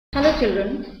Hello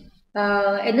children.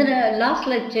 In the last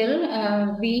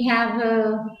lecture, we have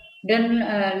done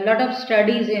a lot of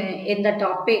studies in the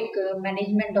topic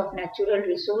management of natural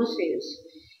resources,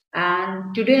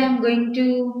 and today I am going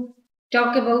to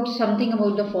talk about something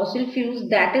about the fossil fuels.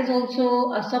 That is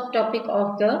also a subtopic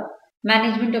of the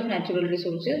management of natural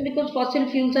resources, because fossil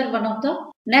fuels are one of the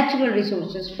natural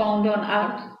resources found on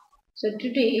earth. So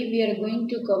today we are going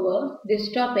to cover this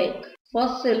topic,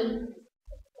 fossil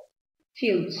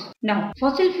fuels. Now,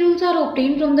 fossil fuels are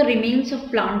obtained from the remains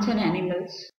of plants and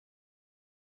animals,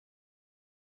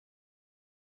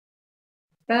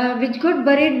 which got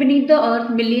buried beneath the earth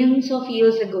millions of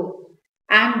years ago.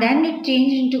 And then it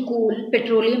changed into coal,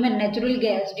 petroleum and natural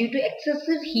gas due to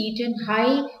excessive heat and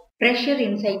high pressure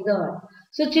inside the earth.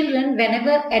 So children,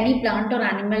 whenever any plant or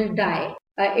animal die,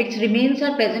 its remains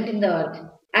are present in the earth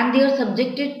and they are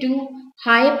subjected to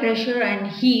high pressure and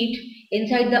heat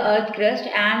inside the earth crust,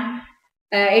 and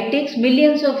it takes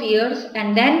millions of years,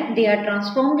 and then they are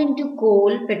transformed into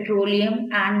coal, petroleum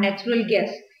and natural gas.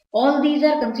 All these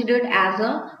are considered as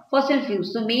a fossil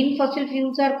fuels. So main fossil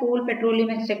fuels are coal, petroleum,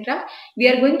 etc. We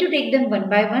are going to take them one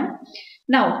by one.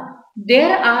 Now,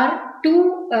 there are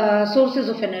two sources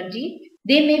of energy.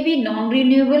 They may be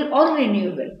non-renewable or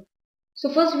renewable.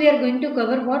 So first we are going to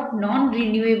cover what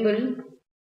non-renewable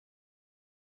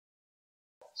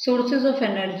sources of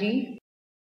energy.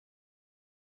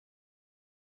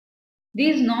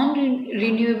 These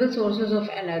non-renewable sources of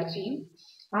energy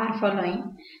are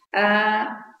following.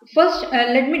 First,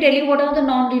 let me tell you what are the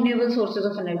non-renewable sources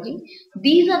of energy.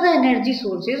 These are the energy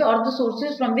sources or the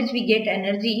sources from which we get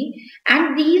energy,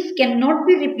 and these cannot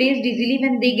be replaced easily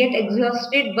when they get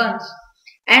exhausted once,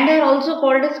 and are also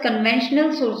called as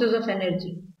conventional sources of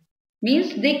energy.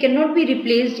 Means they cannot be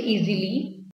replaced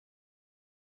easily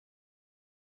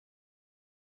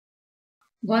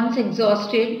once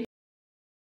exhausted.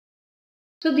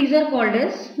 So these are called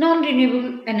as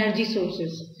non-renewable energy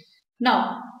sources.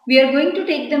 Now we are going to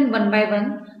take them one by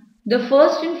one. The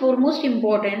first and foremost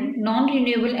important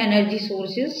non-renewable energy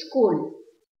source is coal.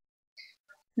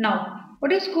 Now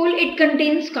what is coal? It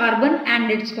contains carbon and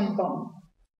its compound.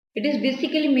 It is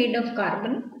basically made of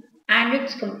carbon and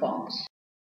its compounds.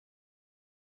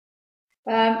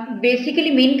 Basically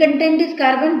main content is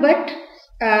carbon, but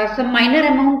some minor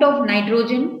amount of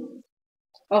nitrogen,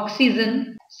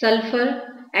 oxygen, sulfur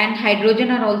and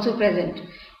hydrogen are also present.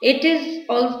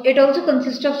 It also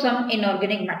consists of some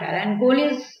inorganic matter, and coal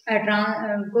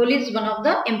is one of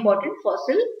the important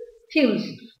fossil fuels.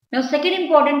 Now second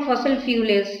important fossil fuel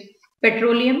is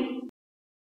petroleum.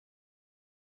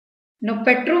 Now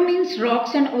petro means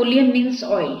rocks and oleum means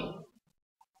oil.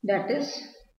 That is,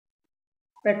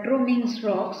 petro means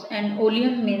rocks and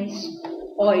oleum means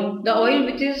oil. The oil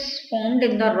which is formed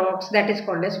in the rocks, that is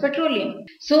called as petroleum.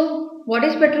 So what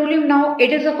is petroleum now?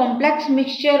 It is a complex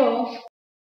mixture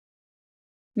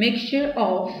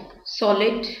of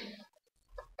solid,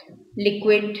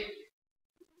 liquid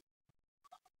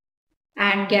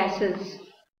and gases,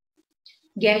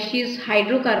 gaseous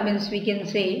hydrocarbons we can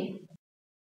say,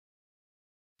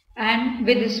 and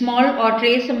with small or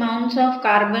trace amounts of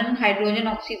carbon, hydrogen,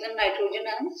 oxygen, nitrogen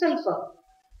and sulfur.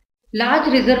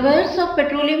 Large reservoirs of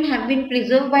petroleum have been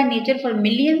preserved by nature for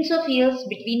millions of years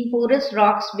between porous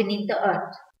rocks beneath the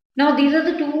earth. Now these are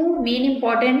the two main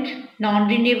important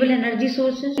non-renewable energy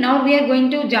sources. Now we are going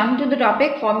to jump to the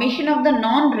topic formation of the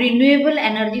non-renewable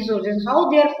energy sources, how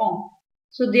they are formed.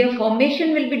 So their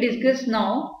formation will be discussed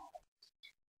now.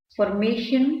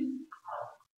 Formation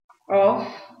of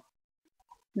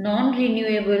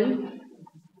non-renewable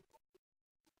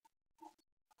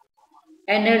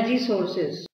energy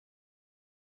sources.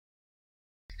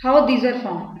 How these are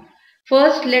formed.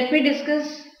 First, let me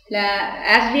discuss,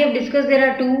 as we have discussed, there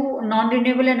are two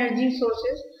non-renewable energy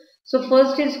sources. So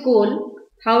first is coal.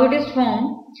 How it is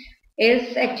formed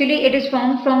is, actually it is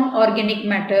formed from organic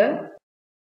matter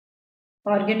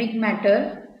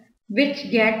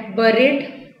which get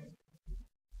buried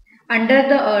under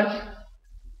the earth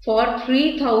for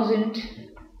 3000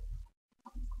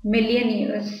 million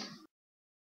years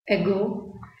ago.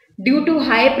 Due to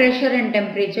high pressure and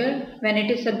temperature, when it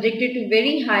is subjected to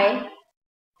very high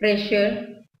pressure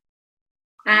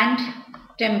and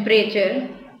temperature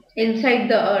inside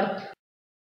the earth,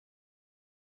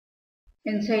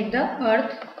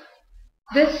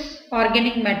 this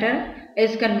organic matter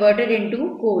is converted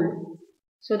into coal.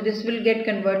 So this will get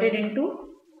converted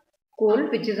into coal,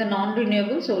 which is a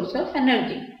non-renewable source of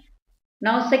energy.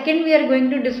 Now second, we are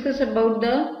going to discuss about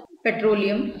the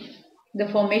petroleum, the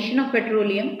formation of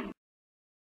petroleum.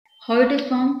 How it is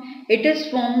formed? It is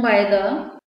formed by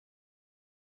the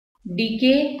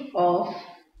decay of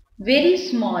very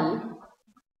small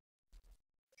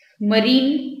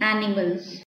marine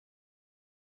animals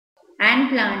and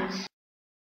plants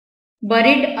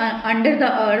buried under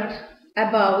the earth,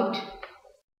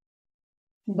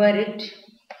 buried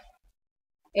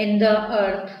in the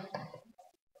earth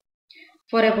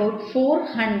for about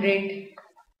 400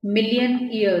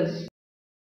 million years.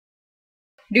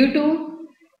 Due to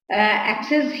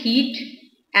excess heat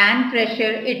and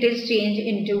pressure, it is changed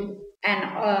into an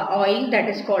oil that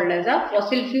is called as a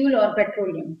fossil fuel or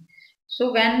petroleum.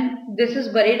 So when this is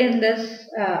buried in the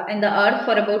earth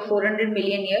for about 400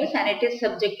 million years and it is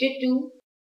subjected to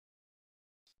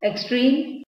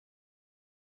extreme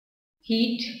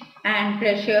heat and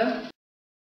pressure,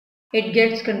 it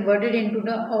gets converted into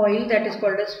the oil that is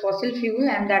called as fossil fuel,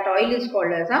 and that oil is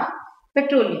called as a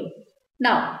petroleum.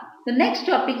 Now, the next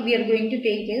topic we are going to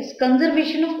take is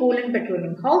conservation of coal and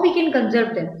petroleum. How we can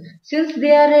conserve them? Since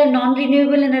they are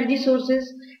non-renewable energy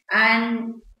sources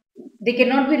and they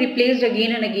cannot be replaced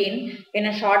again and again in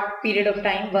a short period of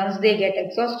time once they get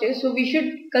exhausted. So we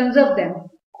should conserve them.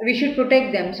 We should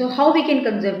protect them. So how we can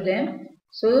conserve them?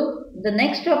 So the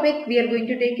next topic we are going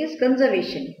to take is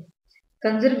conservation.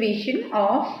 Conservation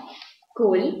of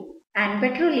coal and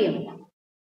petroleum.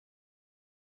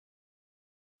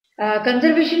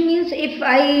 Conservation means, if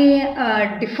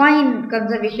I define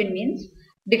conservation means,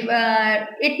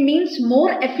 it means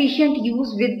more efficient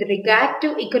use with regard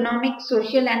to economic,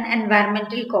 social and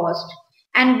environmental cost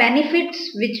and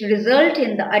benefits which result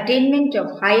in the attainment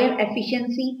of higher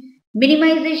efficiency,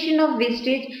 minimization of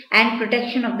wastage and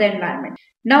protection of the environment.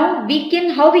 Now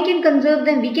how we can conserve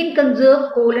them? We can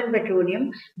conserve coal and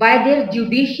petroleum by their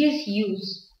judicious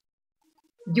use.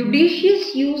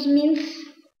 Judicious use means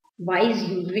wise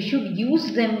use. We should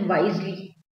use them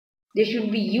wisely. They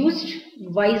should be used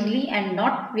wisely and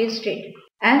not wasted.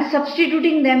 And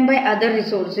substituting them by other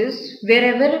resources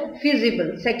wherever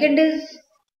feasible. Second is,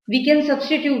 we can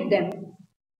substitute them.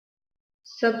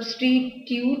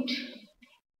 Substitute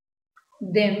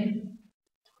them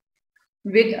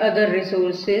with other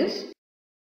resources.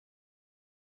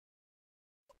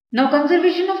 Now,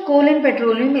 conservation of coal and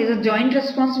petroleum is a joint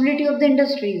responsibility of the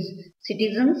industries,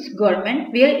 citizens,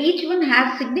 government, where each one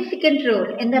has significant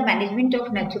role in the management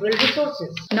of natural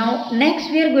resources. Now, next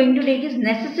we are going to take is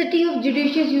necessity of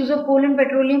judicious use of coal and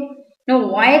petroleum. Now,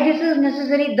 why this is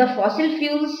necessary? The fossil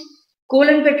fuels, coal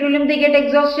and petroleum, they get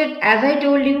exhausted, as I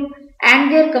told you,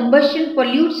 and their combustion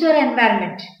pollutes our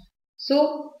environment.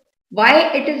 So,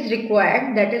 why it is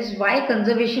required? That is why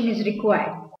conservation is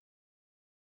required.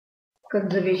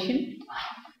 Conservation.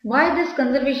 Why this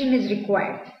conservation is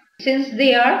required? Since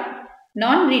they are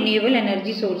non-renewable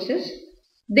energy sources,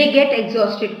 they get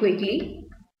exhausted quickly.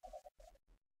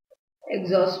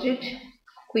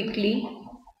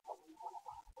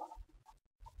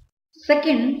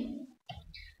 Second,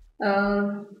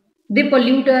 they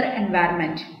pollute our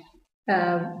environment.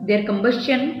 Their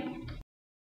combustion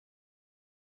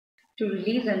to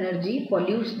release energy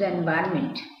pollutes the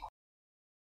environment.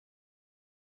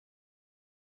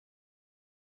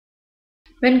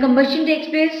 When combustion takes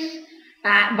place,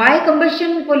 why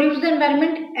combustion pollutes the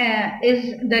environment?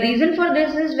 Is the reason for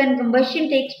this is when combustion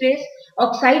takes place,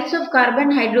 oxides of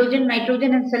carbon, hydrogen,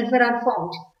 nitrogen and sulfur are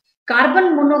formed.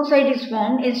 Carbon monoxide is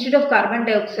formed instead of carbon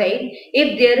dioxide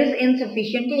if there is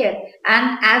insufficient air.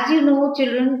 And as you know,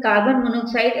 children, carbon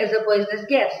monoxide is a poisonous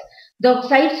gas. The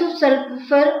oxides of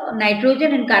sulfur,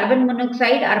 nitrogen and carbon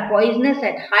monoxide are poisonous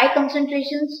at high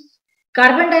concentrations.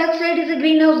 Carbon dioxide is a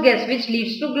greenhouse gas which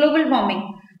leads to global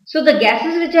warming. So the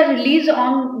gases which are released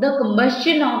on the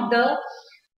combustion of the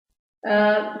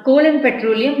coal and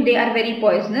petroleum, they are very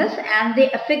poisonous and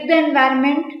they affect the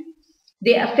environment,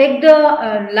 they affect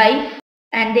the life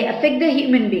and they affect the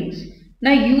human beings.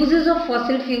 Now, uses of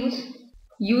fossil fuels.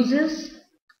 Uses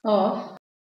of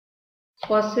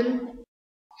fossil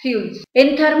fuels.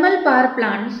 In thermal power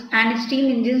plants and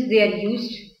steam engines, they are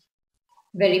used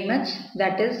very much.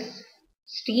 That is,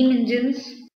 steam engines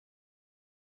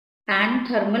and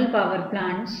thermal power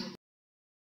plants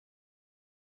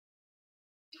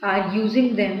are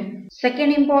using them.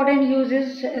 Second important use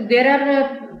is, there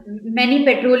are many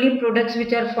petroleum products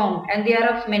which are formed and they are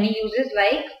of many uses,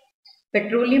 like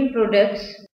petroleum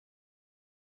products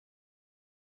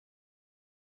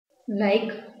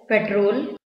like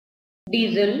petrol,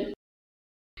 diesel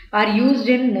are used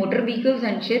in motor vehicles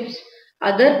and ships.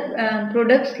 Other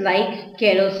products like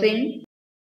kerosene,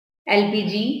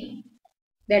 LPG,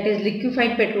 that is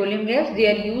liquefied petroleum gas, they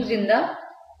are used in the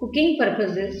cooking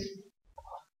purposes.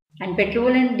 And petrol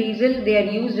and diesel, they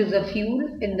are used as a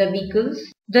fuel in the vehicles.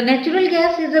 The natural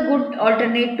gas is a good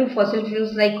alternate to fossil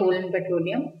fuels like coal and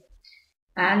petroleum.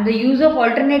 And the use of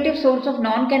alternative source of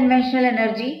non-conventional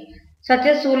energy such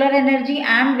as solar energy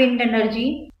and wind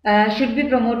energy should be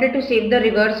promoted to save the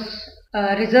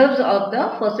reserves of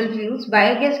the fossil fuels.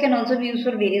 Biogas can also be used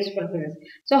for various purposes.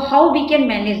 So how we can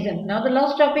manage them? Now the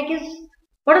last topic is,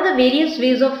 what are the various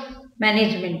ways of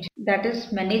management? That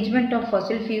is management of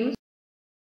fossil fuels,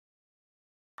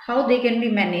 how they can be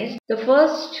managed. The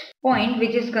first point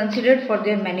which is considered for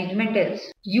their management is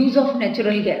use of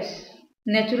natural gas.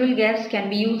 Natural gas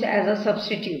can be used as a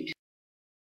substitute.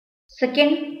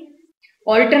 Second,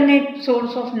 alternate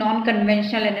source of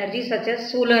non-conventional energy such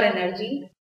as solar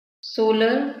energy.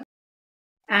 Solar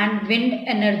and wind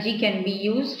energy can be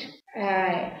used.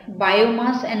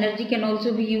 Biomass energy can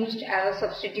also be used as a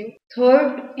substitute.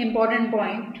 Third important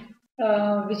point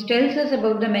which tells us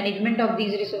about the management of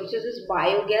these resources is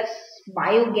biogas.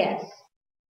 Biogas.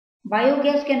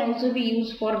 Biogas can also be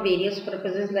used for various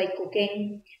purposes like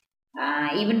cooking,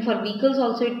 even for vehicles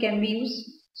also it can be used.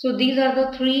 So these are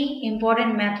the three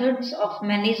important methods of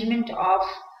management of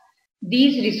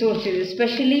these resources,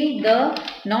 especially the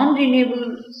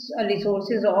non-renewable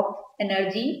resources of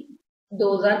energy.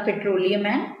 Those are petroleum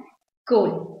and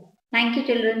coal. Thank you,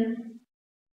 children.